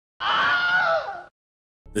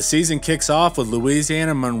The season kicks off with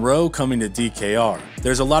Louisiana-Monroe coming to DKR.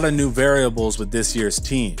 There's a lot of new variables with this year's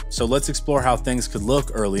team, so let's explore how things could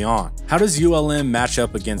look early on. How does ULM match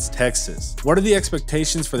up against Texas? What are the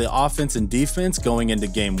expectations for the offense and defense going into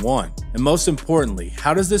Game 1? And most importantly,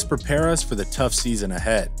 how does this prepare us for the tough season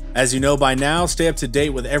ahead? As you know by now, stay up to date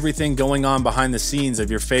with everything going on behind the scenes of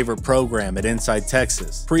your favorite program at Inside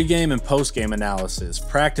Texas. Pre-game and post-game analysis,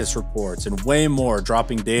 practice reports, and way more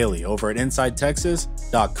dropping daily over at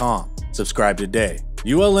InsideTexas.com. Subscribe today.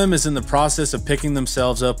 ULM is in the process of picking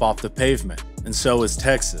themselves up off the pavement, and so is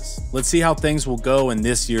Texas. Let's see how things will go in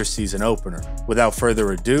this year's season opener. Without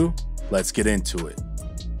further ado, let's get into it.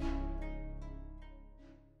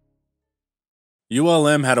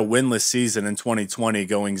 ULM had a winless season in 2020,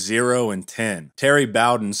 going 0-10. Terry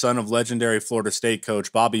Bowden, son of legendary Florida State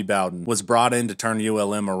coach Bobby Bowden, was brought in to turn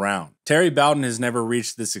ULM around. Terry Bowden has never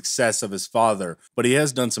reached the success of his father, but he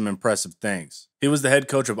has done some impressive things. He was the head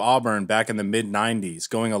coach of Auburn back in the mid-90s,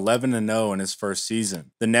 going 11-0 in his first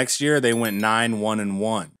season. The next year, they went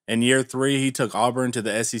 9-1-1. In year 3, he took Auburn to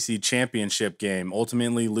the SEC championship game,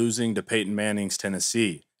 ultimately losing to Peyton Manning's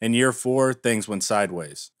Tennessee. In year 4, things went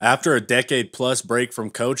sideways. After a decade-plus break from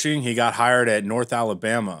coaching, he got hired at North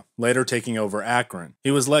Alabama, later taking over Akron. He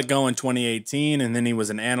was let go in 2018, and then he was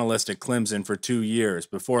an analyst at Clemson for 2 years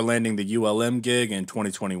before landing the ULM gig in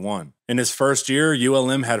 2021. In his first year,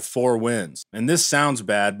 ULM had 4 wins. And this sounds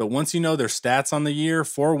bad, but once you know their stats on the year,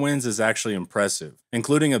 4 wins is actually impressive,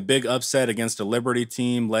 including a big upset against a Liberty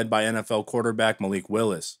team led by NFL quarterback Malik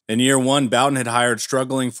Willis. In year 1, Bowden had hired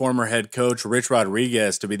struggling former head coach Rich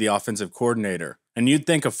Rodriguez to be the offensive coordinator. And you'd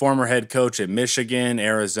think a former head coach at Michigan,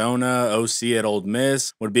 Arizona, OC at Ole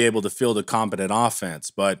Miss would be able to field a competent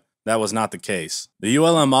offense, but that was not the case. The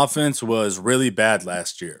ULM offense was really bad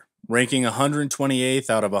last year, ranking 128th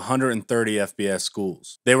out of 130 FBS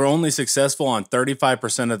schools. They were only successful on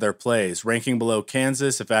 35% of their plays, ranking below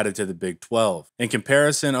Kansas if added to the Big 12. In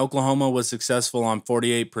comparison, Oklahoma was successful on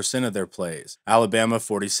 48% of their plays, Alabama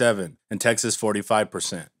 47%, and Texas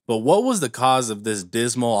 45%. But what was the cause of this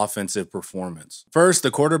dismal offensive performance? First,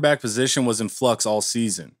 the quarterback position was in flux all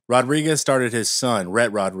season. Rodriguez started his son,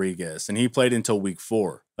 Rhett Rodriguez, and he played until week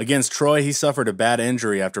 4. Against Troy, he suffered a bad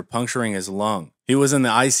injury after puncturing his lung. He was in the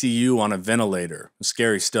ICU on a ventilator.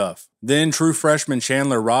 Scary stuff. Then true freshman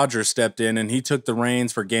Chandler Rogers stepped in and he took the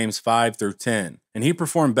reins for games 5 through 10. And he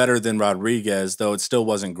performed better than Rodriguez, though it still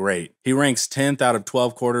wasn't great. He ranks 10th out of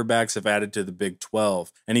 12 quarterbacks if added to the Big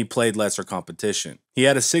 12, and he played lesser competition. He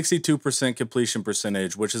had a 62% completion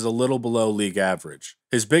percentage, which is a little below league average.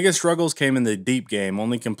 His biggest struggles came in the deep game,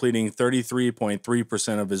 only completing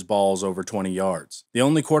 33.3% of his balls over 20 yards. The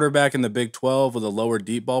only quarterback in the Big 12 with a lower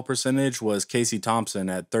deep ball percentage was Casey Thompson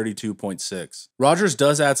at 32.6. Rogers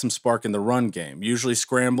does add some spark in the run game, usually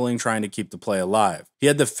scrambling, trying to keep the play alive. He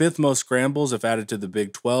had the 5th most scrambles if added to the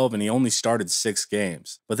Big 12, and he only started 6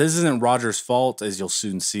 games. But this isn't Rogers' fault, as you'll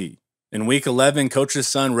soon see. In Week 11, Coach's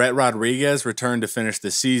son Rhett Rodriguez returned to finish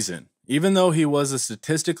the season, even though he was a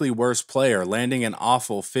statistically worse player, landing an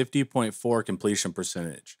awful 50.4 completion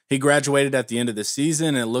percentage. He graduated at the end of the season,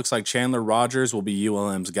 and it looks like Chandler Rogers will be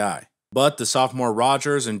ULM's guy. But the sophomore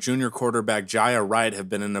Rogers and junior quarterback Jaya Wright have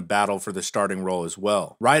been in a battle for the starting role as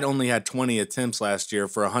well. Wright only had 20 attempts last year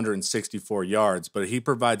for 164 yards, but he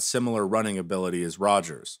provides similar running ability as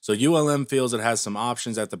Rogers. So ULM feels it has some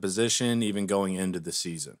options at the position even going into the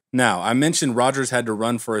season. Now, I mentioned Rogers had to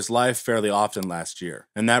run for his life fairly often last year,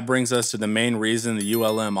 and that brings us to the main reason the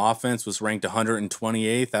ULM offense was ranked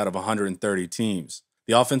 128th out of 130 teams.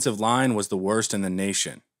 The offensive line was the worst in the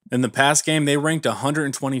nation. In the pass game, they ranked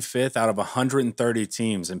 125th out of 130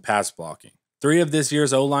 teams in pass blocking. 3 of this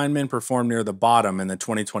year's O-linemen performed near the bottom in the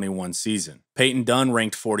 2021 season. Peyton Dunn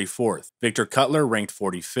ranked 44th, Victor Cutler ranked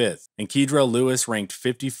 45th, and Kedrell Lewis ranked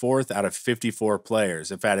 54th out of 54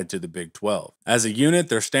 players if added to the Big 12. As a unit,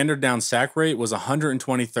 their standard down sack rate was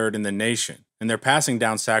 123rd in the nation, and their passing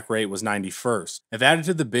down sack rate was 91st. If added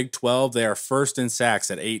to the Big 12, they are first in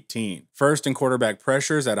sacks at 18, first in quarterback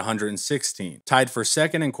pressures at 116, tied for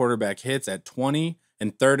second in quarterback hits at 20,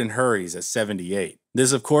 and third in hurries at 78.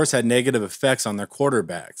 This, of course, had negative effects on their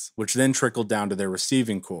quarterbacks, which then trickled down to their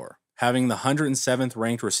receiving core, having the 107th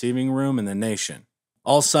ranked receiving room in the nation.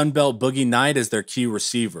 All Sunbelt Boogie Knight is their key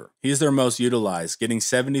receiver. He's their most utilized, getting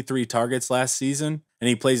 73 targets last season, and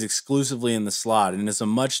he plays exclusively in the slot and is a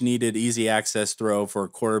much-needed easy access throw for a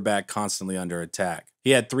quarterback constantly under attack.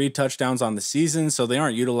 He had 3 touchdowns on the season, so they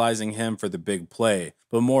aren't utilizing him for the big play,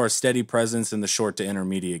 but more a steady presence in the short to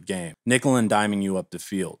intermediate game, nickel and diming you up the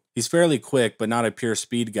field. He's fairly quick, but not a pure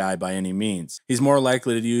speed guy by any means. He's more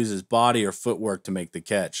likely to use his body or footwork to make the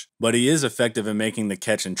catch. But he is effective in making the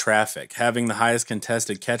catch in traffic, having the highest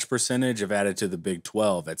contested catch percentage if added to the Big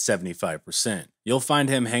 12 at 75%. You'll find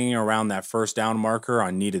him hanging around that first down marker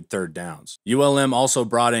on needed third downs. ULM also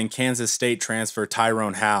brought in Kansas State transfer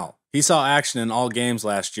Tyrone Howell. He saw action in all games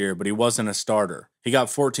last year, but he wasn't a starter. He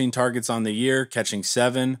got 14 targets on the year, catching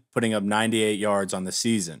 7, putting up 98 yards on the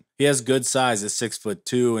season. He has good size at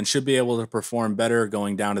 6'2" and should be able to perform better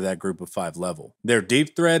going down to that group of 5 level. Their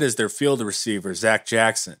deep threat is their field receiver, Zach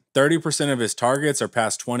Jackson. 30% of his targets are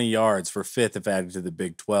past 20 yards for 5th if added to the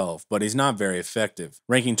Big 12, but he's not very effective,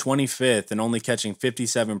 ranking 25th and only catching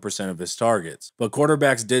 57% of his targets. But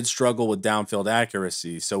quarterbacks did struggle with downfield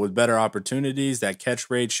accuracy, so with better opportunities, that catch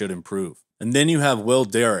rate should improve. And then you have Will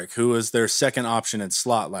Derrick, who was their second option at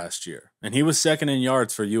slot last year. And he was second in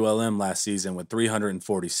yards for ULM last season with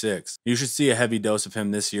 346. You should see a heavy dose of him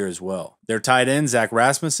this year as well. Their tight end, Zach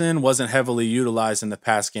Rasmussen, wasn't heavily utilized in the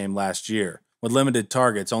pass game last year, with limited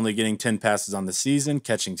targets, only getting 10 passes on the season,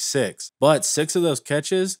 catching 6. But 6 of those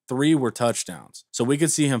catches, 3 were touchdowns. So we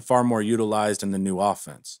could see him far more utilized in the new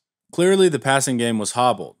offense. Clearly, the passing game was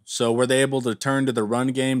hobbled. So were they able to turn to the run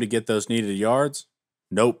game to get those needed yards?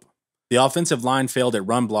 Nope. The offensive line failed at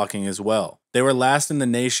run blocking as well. They were last in the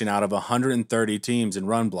nation out of 130 teams in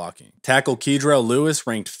run blocking. Tackle Kedrell Lewis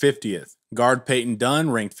ranked 50th. Guard Peyton Dunn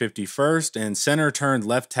ranked 51st, and center turned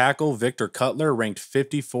left tackle Victor Cutler ranked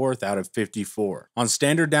 54th out of 54. On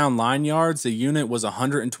standard down line yards, the unit was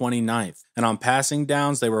 129th, and on passing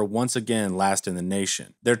downs, they were once again last in the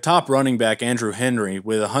nation. Their top running back, Andrew Henry,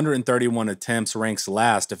 with 131 attempts, ranks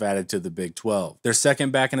last if added to the Big 12. Their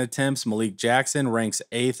second back in attempts, Malik Jackson, ranks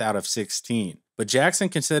 8th out of 16. But Jackson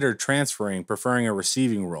considered transferring, preferring a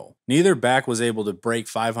receiving role. Neither back was able to break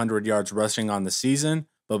 500 yards rushing on the season,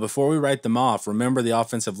 but before we write them off, remember the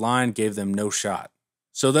offensive line gave them no shot.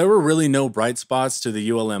 So there were really no bright spots to the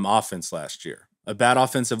ULM offense last year. A bad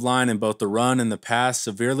offensive line in both the run and the pass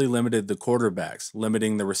severely limited the quarterbacks,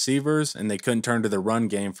 limiting the receivers, and they couldn't turn to the run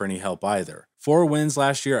game for any help either. 4 wins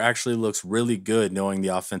last year actually looks really good knowing the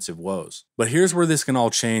offensive woes. But here's where this can all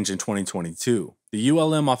change in 2022. The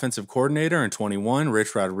ULM offensive coordinator in 21,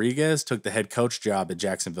 Rich Rodriguez, took the head coach job at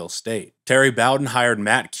Jacksonville State. Terry Bowden hired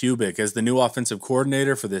Matt Kubik as the new offensive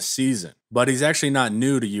coordinator for this season, but he's actually not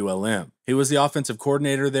new to ULM. He was the offensive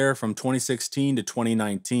coordinator there from 2016 to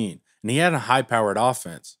 2019, and he had a high-powered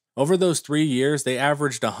offense. Over those 3 years, they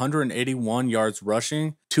averaged 181 yards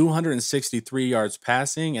rushing, 263 yards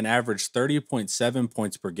passing, and averaged 30.7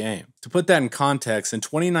 points per game. To put that in context, in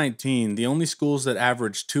 2019, the only schools that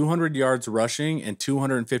averaged 200 yards rushing and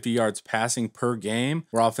 250 yards passing per game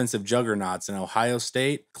were offensive juggernauts in Ohio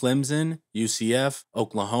State, Clemson, UCF,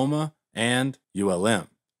 Oklahoma, and ULM.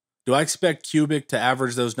 Do I expect Kubik to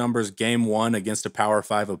average those numbers game 1 against a Power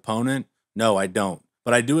 5 opponent? No, I don't.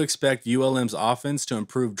 But I do expect ULM's offense to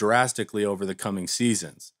improve drastically over the coming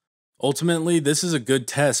seasons. Ultimately, this is a good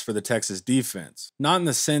test for the Texas defense, not in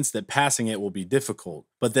the sense that passing it will be difficult,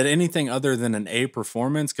 but that anything other than an A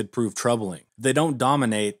performance could prove troubling. If they don't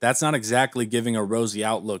dominate, that's not exactly giving a rosy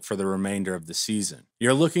outlook for the remainder of the season.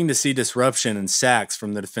 You're looking to see disruption and sacks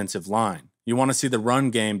from the defensive line. You want to see the run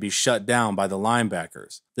game be shut down by the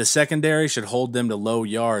linebackers. The secondary should hold them to low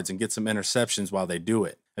yards and get some interceptions while they do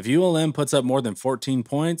it. If ULM puts up more than 14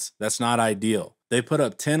 points, that's not ideal. They put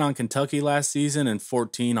up 10 on Kentucky last season and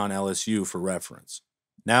 14 on LSU for reference.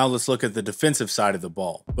 Now let's look at the defensive side of the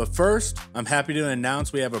ball. But first, I'm happy to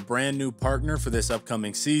announce we have a brand new partner for this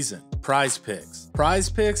upcoming season, Prize Picks. Prize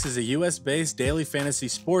Picks is a US-based daily fantasy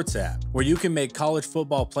sports app where you can make college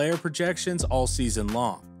football player projections all season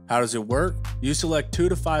long. How does it work? You select 2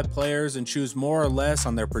 to 5 players and choose more or less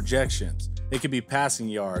on their projections. It could be passing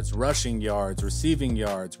yards, rushing yards, receiving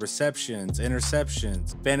yards, receptions,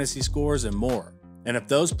 interceptions, fantasy scores, and more. And if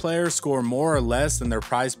those players score more or less than their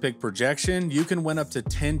Prize Pick projection, you can win up to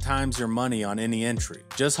 10 times your money on any entry.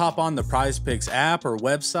 Just hop on the Prize Picks app or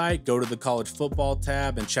website, go to the college football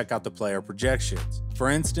tab, and check out the player projections.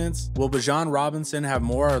 For instance, will Bijan Robinson have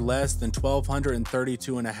more or less than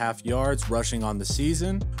 1,232.5 yards rushing on the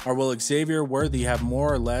season? Or will Xavier Worthy have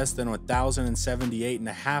more or less than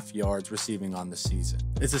 1,078.5 yards receiving on the season?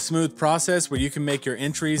 It's a smooth process where you can make your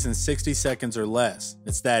entries in 60 seconds or less.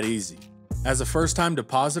 It's that easy. As a first-time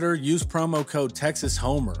depositor, use promo code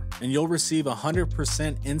TexasHomer, and you'll receive a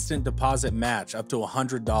 100% instant deposit match up to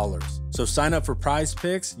 $100. So sign up for Prize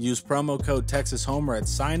Picks, use promo code TexasHomer at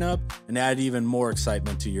sign-up, and add even more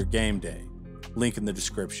excitement to your game day. Link in the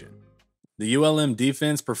description. The ULM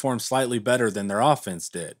defense performed slightly better than their offense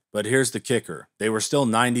did, but here's the kicker. They were still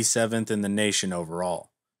 97th in the nation overall.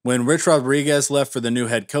 When Rich Rodriguez left for the new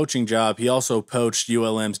head coaching job, he also poached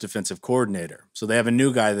ULM's defensive coordinator, so they have a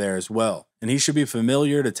new guy there as well, and he should be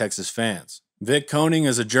familiar to Texas fans. Vic Koenning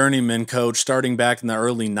is a journeyman coach starting back in the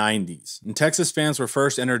early 90s, and Texas fans were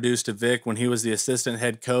first introduced to Vic when he was the assistant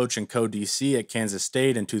head coach and co-DC at Kansas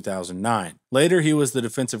State in 2009. Later, he was the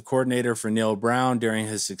defensive coordinator for Neil Brown during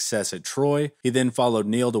his success at Troy. He then followed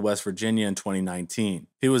Neil to West Virginia in 2019.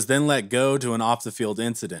 He was then let go to an off-the-field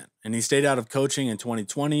incident, and he stayed out of coaching in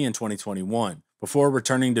 2020 and 2021, before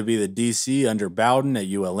returning to be the DC under Bowden at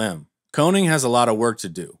ULM. Koenning has a lot of work to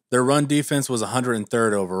do. Their run defense was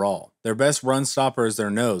 103rd overall. Their best run stopper is their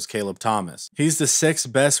nose, Caleb Thomas. He's the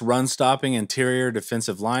 6th best run-stopping interior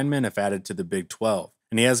defensive lineman if added to the Big 12,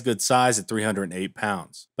 and he has good size at 308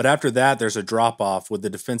 pounds. But after that, there's a drop-off with the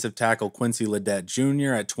defensive tackle Quincy Ledet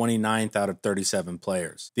Jr. at 29th out of 37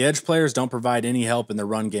 players. The edge players don't provide any help in the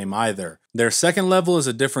run game either. Their second level is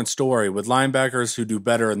a different story, with linebackers who do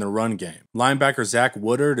better in the run game. Linebacker Zach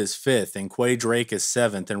Woodard is 5th, and Quay Drake is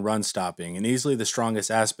 7th in run stopping, and easily the strongest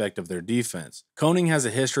aspect of their defense. Koenning has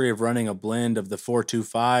a history of running a blend of the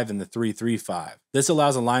 4-2-5 and the 3-3-5. This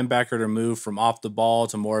allows a linebacker to move from off the ball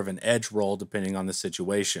to more of an edge role depending on the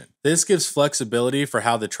situation. This gives flexibility for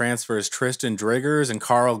how the transfers Tristan Driggers and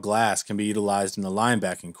Carl Glass can be utilized in the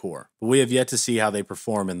linebacking core, but we have yet to see how they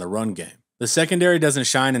perform in the run game. The secondary doesn't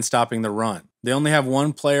shine in stopping the run. They only have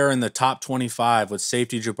one player in the top 25 with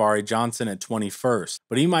safety Jabari Johnson at 21st,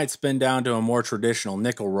 but he might spin down to a more traditional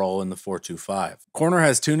nickel role in the 4-2-5. Corner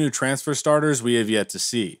has 2 new transfer starters we have yet to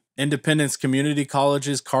see. Independence Community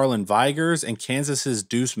College's Carlin Vigers and Kansas's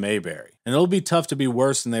Deuce Mayberry. And it'll be tough to be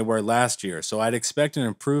worse than they were last year, so I'd expect an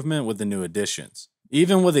improvement with the new additions.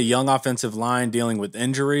 Even with a young offensive line dealing with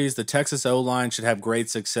injuries, the Texas O-line should have great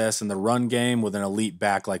success in the run game with an elite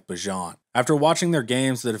back like Bajan. After watching their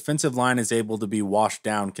games, the defensive line is able to be washed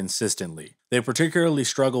down consistently. They particularly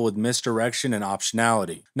struggle with misdirection and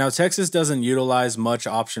optionality. Now, Texas doesn't utilize much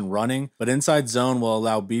option running, but inside zone will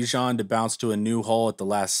allow Bijan to bounce to a new hole at the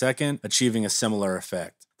last second, achieving a similar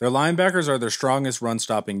effect. Their linebackers are their strongest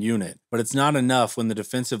run-stopping unit, but it's not enough when the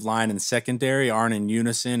defensive line and secondary aren't in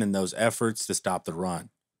unison in those efforts to stop the run.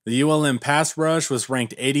 The ULM pass rush was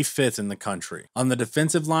ranked 85th in the country. On the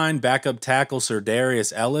defensive line, backup tackle Sir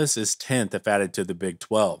Darius Ellis is 10th if added to the Big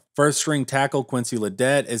 12. First-string tackle Quincy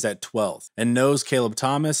Ledet is at 12th, and nose Caleb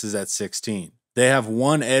Thomas is at 16. They have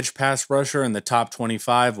one edge pass rusher in the top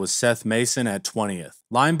 25 with Seth Mason at 20th.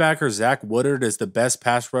 Linebacker Zach Woodard is the best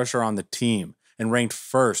pass rusher on the team, and ranked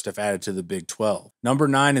 1st if added to the Big 12. Number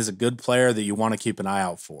 9 is a good player that you want to keep an eye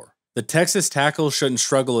out for. The Texas tackles shouldn't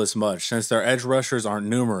struggle as much since their edge rushers aren't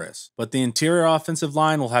numerous, but the interior offensive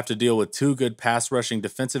line will have to deal with 2 good pass rushing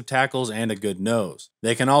defensive tackles and a good nose.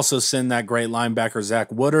 They can also send that great linebacker Zach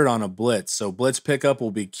Woodard on a blitz, so blitz pickup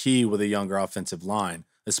will be key with a younger offensive line,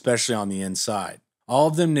 especially on the inside. All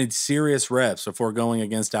of them need serious reps before going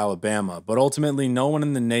against Alabama, but ultimately no one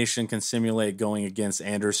in the nation can simulate going against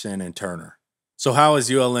Anderson and Turner. So how is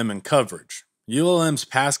ULM in coverage? ULM's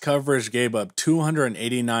pass coverage gave up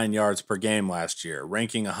 289 yards per game last year,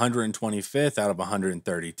 ranking 125th out of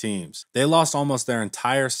 130 teams. They lost almost their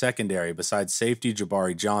entire secondary besides safety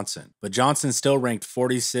Jabari Johnson, but Johnson still ranked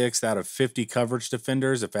 46th out of 50 coverage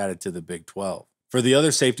defenders if added to the Big 12. For the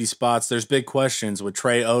other safety spots, there's big questions with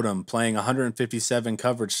Trey Odom playing 157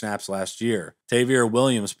 coverage snaps last year, Tavier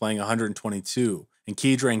Williams playing 122, and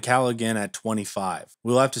Keydrane Callaghan at 25.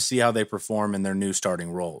 We'll have to see how they perform in their new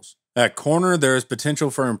starting roles. At corner, there is potential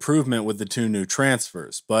for improvement with the 2 new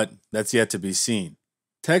transfers, but that's yet to be seen.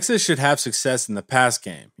 Texas should have success in the pass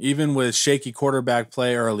game, even with shaky quarterback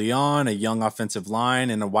play early on, a young offensive line,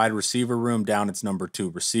 and a wide receiver room down its number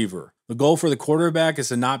 2 receiver. The goal for the quarterback is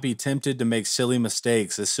to not be tempted to make silly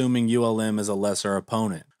mistakes, assuming ULM is a lesser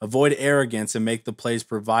opponent. Avoid arrogance and make the plays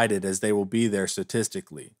provided, as they will be there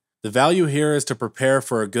statistically. The value here is to prepare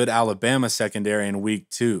for a good Alabama secondary in week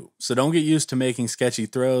 2, so don't get used to making sketchy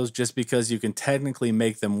throws just because you can technically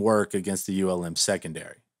make them work against the ULM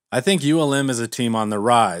secondary. I think ULM is a team on the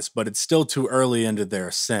rise, but it's still too early into their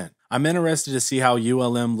ascent. I'm interested to see how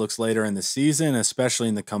ULM looks later in the season, especially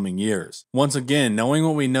in the coming years. Once again, knowing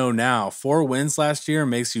what we know now, 4 wins last year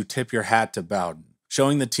makes you tip your hat to Bowden,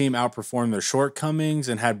 showing the team outperformed their shortcomings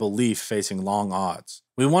and had belief facing long odds.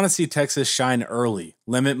 We want to see Texas shine early,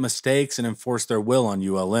 limit mistakes, and enforce their will on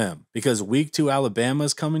ULM, because Week 2 Alabama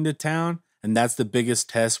is coming to town, and that's the biggest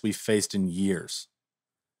test we've faced in years.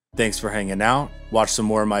 Thanks for hanging out, watch some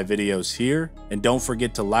more of my videos here, and don't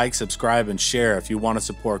forget to like, subscribe, and share if you want to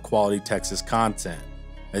support quality Texas content.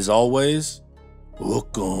 As always,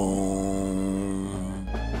 welcome.